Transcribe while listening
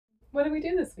What did we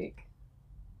do this week?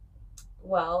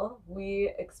 Well,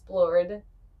 we explored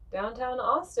downtown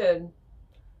Austin.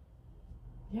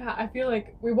 Yeah, I feel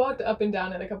like we walked up and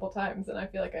down it a couple times, and I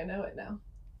feel like I know it now.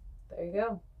 There you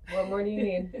go. What more do you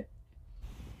need?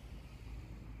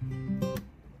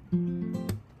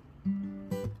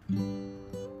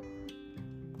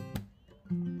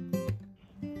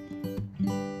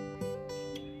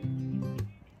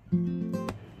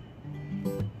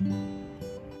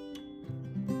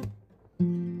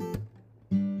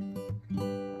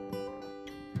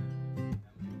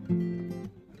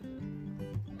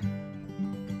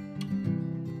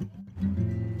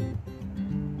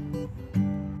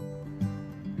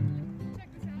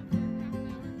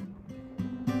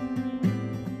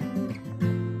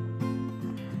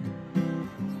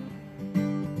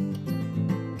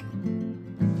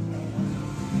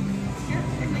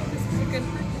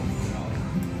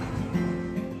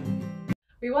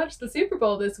 We watched the Super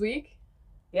Bowl this week.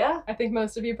 Yeah. I think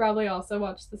most of you probably also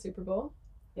watched the Super Bowl.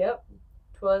 Yep.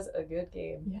 'Twas a good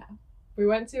game. Yeah. We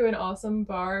went to an awesome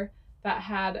bar that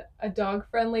had a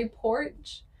dog-friendly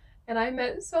porch, and I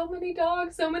met so many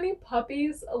dogs, so many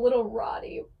puppies, a little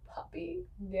Roddy puppy.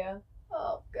 Yeah.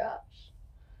 Oh, gosh.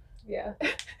 Yeah.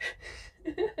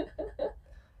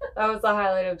 That was the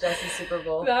highlight of Jess's Super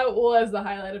Bowl. That was the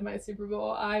highlight of my Super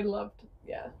Bowl. I loved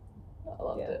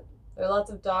it. There are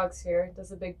lots of dogs here.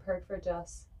 That's a big perk for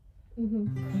Jess.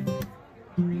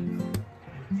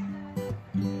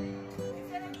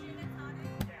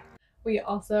 We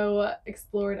also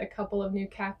explored a couple of new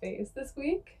cafes this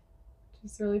week, which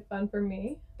was really fun for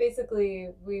me.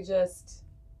 Basically, we just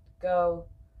go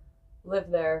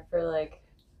live there for like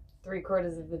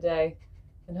 3/4 of the day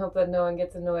and hope that no one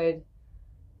gets annoyed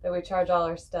that we charge all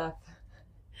our stuff.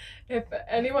 If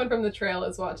anyone from the trail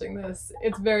is watching this,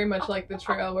 it's very much like the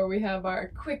trail where we have our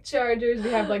quick chargers. We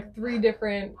have like 3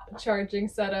 different charging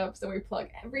setups and we plug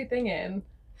everything in.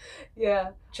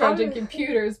 Yeah. Charging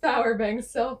computers, power banks,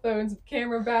 cell phones,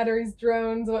 camera batteries,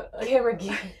 drones, camera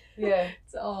gear. Yeah.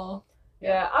 It's all.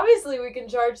 Yeah, obviously we can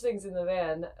charge things in the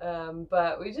van,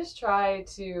 but we just try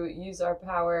to use our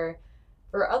power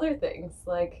for other things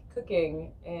like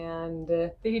cooking and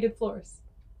the heated floors.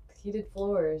 Heated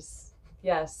floors.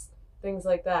 Yes, things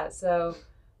like that. So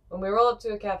when we roll up to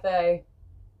a cafe,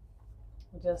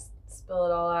 we just spill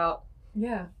it all out.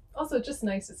 Yeah. Also, it's just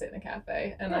nice to sit in a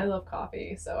cafe, and I love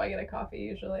coffee, so I get a coffee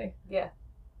usually. Yeah.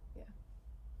 Yeah.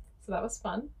 So that was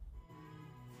fun.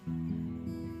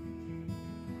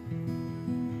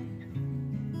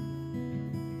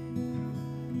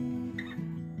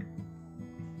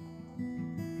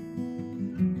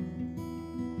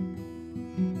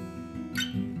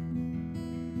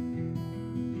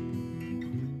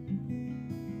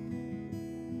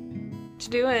 What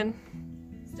you doing?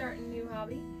 Starting a new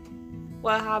hobby.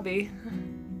 What hobby?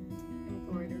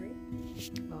 Embroidery.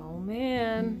 Oh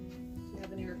man. Do you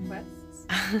have any requests?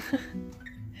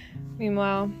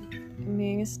 Meanwhile, I'm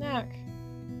eating a snack.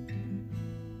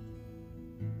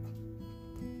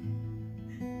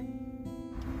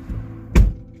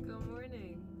 Good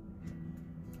morning.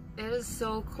 It is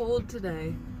so cold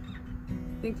today.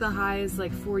 I think the high is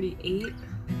like 48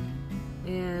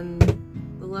 and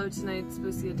the low tonight's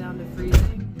supposed to get down to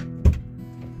freezing.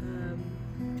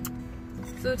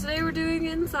 So today we're doing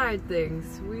inside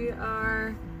things. We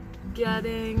are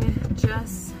getting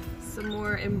Jess some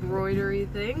more embroidery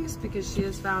things because she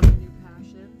has found a new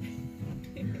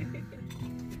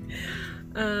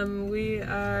passion. We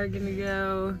are gonna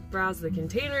go browse the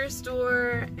Container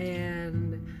Store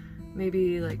and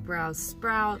maybe like browse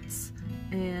Sprouts,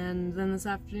 and then this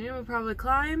afternoon we'll probably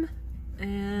climb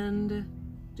and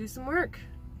do some work.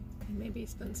 Maybe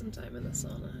spend some time in the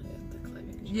sauna at the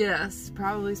climbing gym. Yes,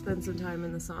 probably spend some time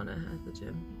in the sauna at the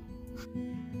gym.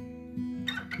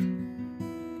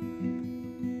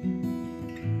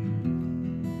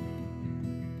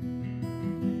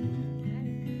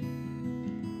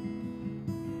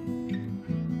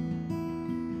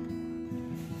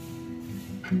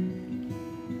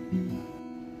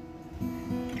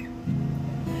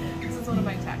 This is one of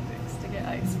my tactics to get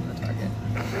ice from the Target.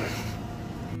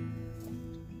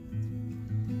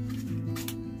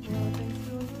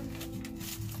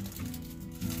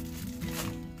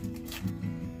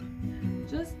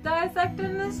 Just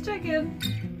dissecting this chicken.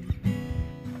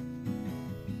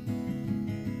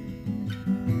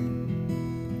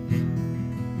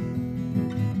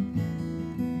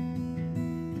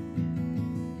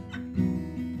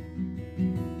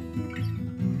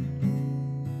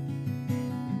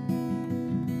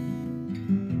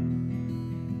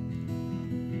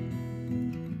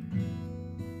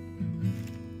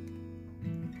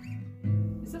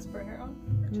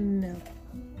 No.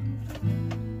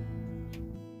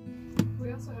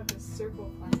 We also have this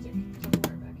circle plastic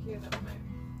Tupperware back here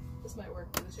this might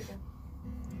work for the chicken.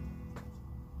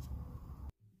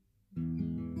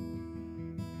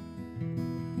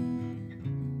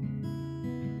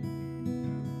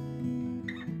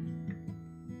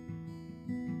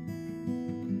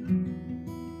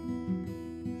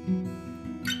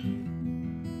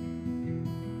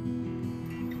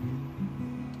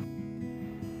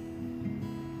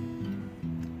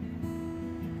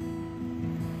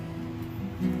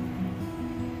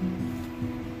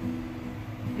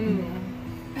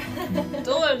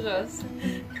 Delicious.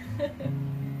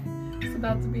 It's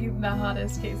about to be the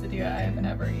hottest quesadilla I have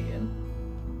ever eaten.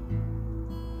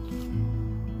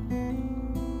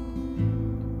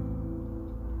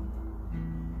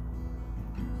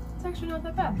 It's actually not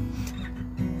that bad.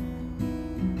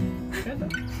 Good though.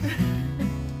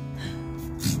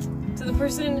 To the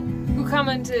person who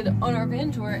commented on our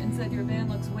van tour and said your van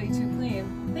looks way too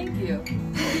clean, thank you.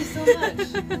 Thank you so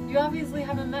much. You obviously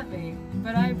haven't met me,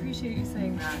 but I appreciate you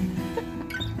saying that.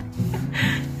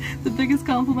 The biggest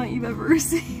compliment you've ever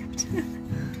received.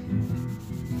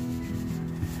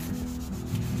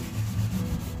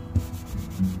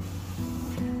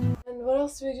 And what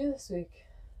else did we do this week?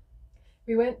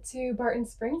 We went to Barton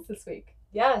Springs this week.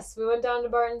 Yes, we went down to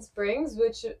Barton Springs,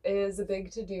 which is a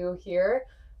big to-do here.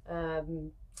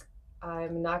 I'm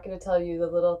not going to tell you the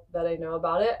little that I know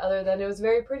about it, other than it was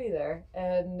very pretty there.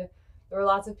 And there were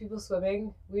lots of people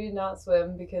swimming. We did not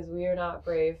swim because we are not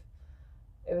brave.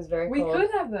 It was very cold. We could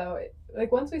have though.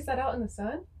 Like once we sat out in the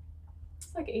sun,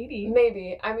 it's like 80.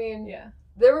 Maybe. I mean, yeah.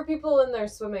 There were people in there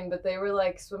swimming, but they were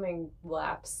like swimming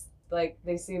laps. Like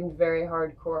they seemed very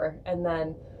hardcore. And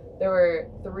then there were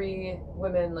 3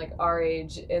 women like our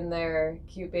age in their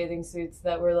cute bathing suits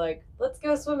that were like, let's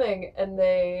go swimming. And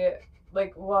they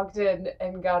like walked in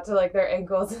and got to like their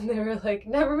ankles and they were like,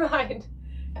 never mind.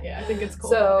 Yeah, I think it's cool.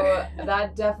 So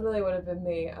that definitely would have been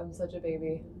me. I'm such a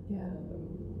baby. Yeah.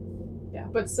 Yeah,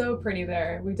 but so pretty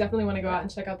there. We definitely want to go out and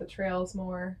check out the trails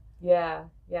more. Yeah,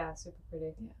 super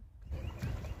pretty. Yeah.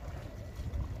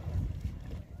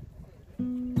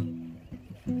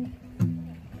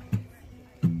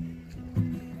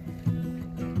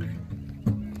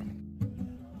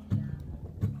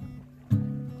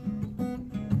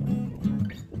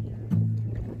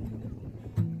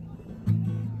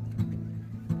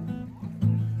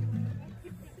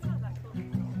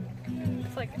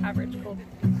 It's like average cold.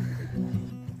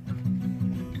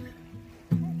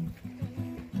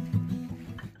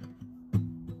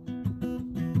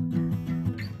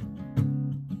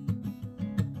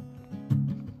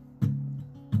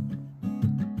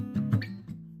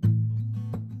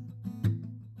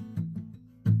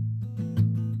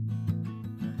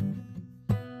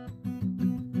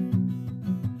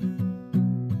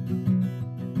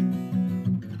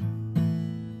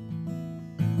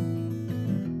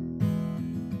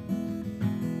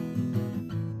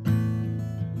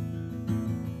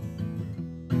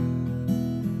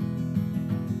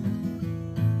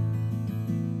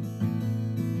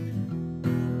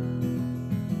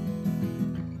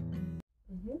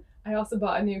 I also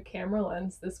bought a new camera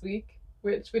lens this week,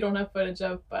 which we don't have footage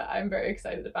of, but I'm very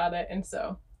excited about it. And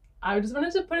so I just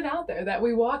wanted to put it out there that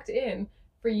we walked in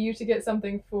for you to get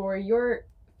something for your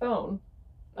phone,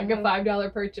 like a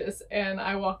 $5 purchase, and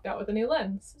I walked out with a new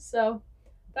lens. So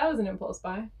that was an impulse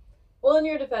buy. Well, in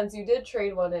your defense, you did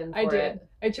trade one in for I did. it.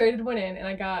 I traded one in and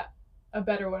I got a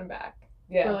better one back.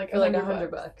 Yeah, for like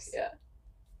 $100. Yeah.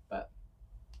 But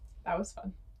that was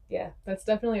fun. Yeah. That's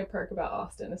definitely a perk about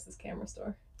Austin, is this camera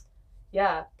store.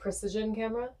 Yeah, precision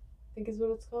camera, I think is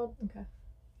what it's called. Okay.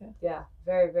 Yeah. Yeah,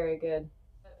 very, very good.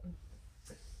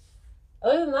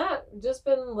 Other than that, just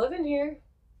been living here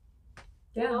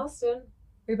in Austin.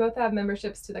 We both have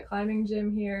memberships to the climbing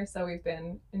gym here, so we've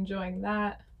been enjoying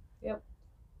that. Yep.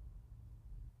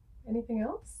 Anything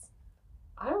else?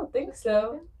 I don't think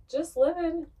so. Living? Just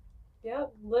living.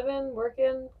 Yep, living,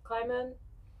 working, climbing.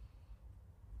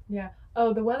 Yeah.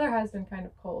 Oh, the weather has been kind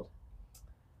of cold.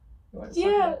 You want to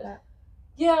talk about that?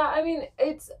 Yeah, I mean,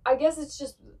 I guess it's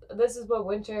just, this is what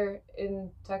winter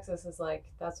in Texas is like.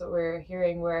 That's what we're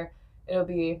hearing, where it'll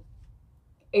be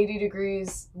 80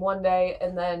 degrees one day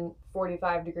and then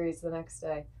 45 degrees the next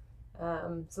day.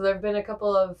 So there have been a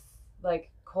couple of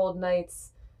like cold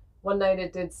nights. One night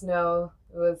it did snow.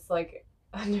 It was like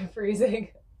under freezing.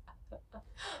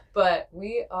 But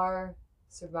we are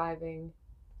surviving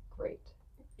great.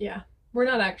 Yeah. We're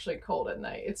not actually cold at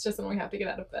night. It's just when we have to get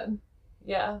out of bed.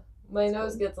 Yeah. My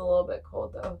nose gets a little bit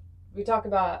cold though. We talk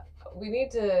about, we need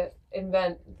to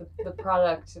invent the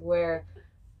product where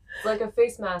It's like a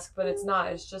face mask, but it's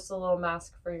not. It's just a little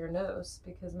mask for your nose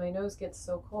because my nose gets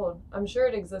so cold. I'm sure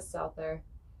it exists out there.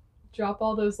 Drop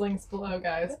all those links below,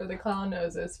 guys, for the clown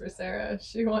noses for Sarah.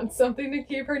 She wants something to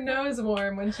keep her nose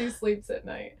warm when she sleeps at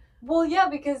night. Well, yeah,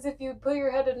 because if you put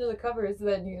your head into the covers,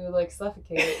 then you, like,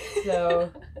 suffocate. So,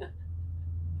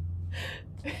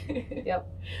 yep.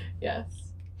 Yes.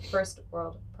 First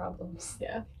world problems.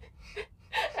 Yeah.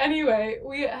 Anyway,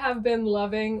 we have been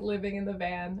loving living in the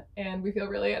van, and we feel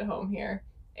really at home here.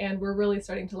 And we're really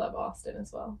starting to love Austin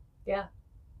as well. Yeah.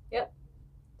 Yep.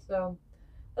 So,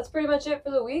 that's pretty much it for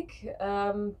the week.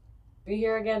 Be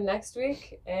here again next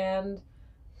week, and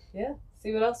yeah,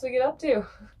 see what else we get up to.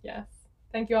 Yes.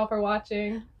 Thank you all for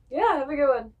watching. Yeah, have a good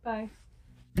one. Bye.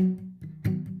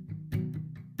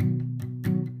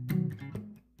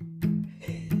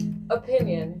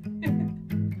 Opinion.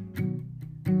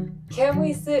 Can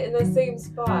we sit in the same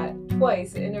spot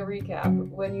twice in a recap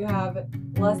when you have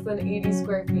less than 80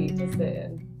 square feet to sit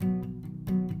in?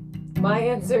 My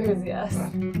answer is yes.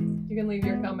 You can leave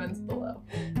your comments below.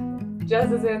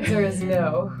 Jess's answer is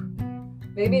no.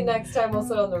 Maybe next time we'll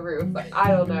sit on the roof.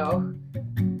 I don't know.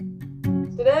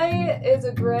 Today is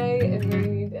a gray and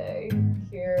rainy day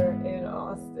here in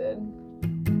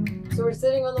Austin. So we're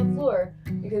sitting on the floor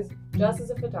because Jess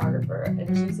is a photographer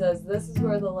and she says this is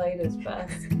where the light is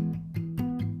best.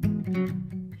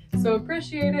 So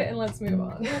appreciate it and let's move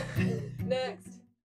on. Next.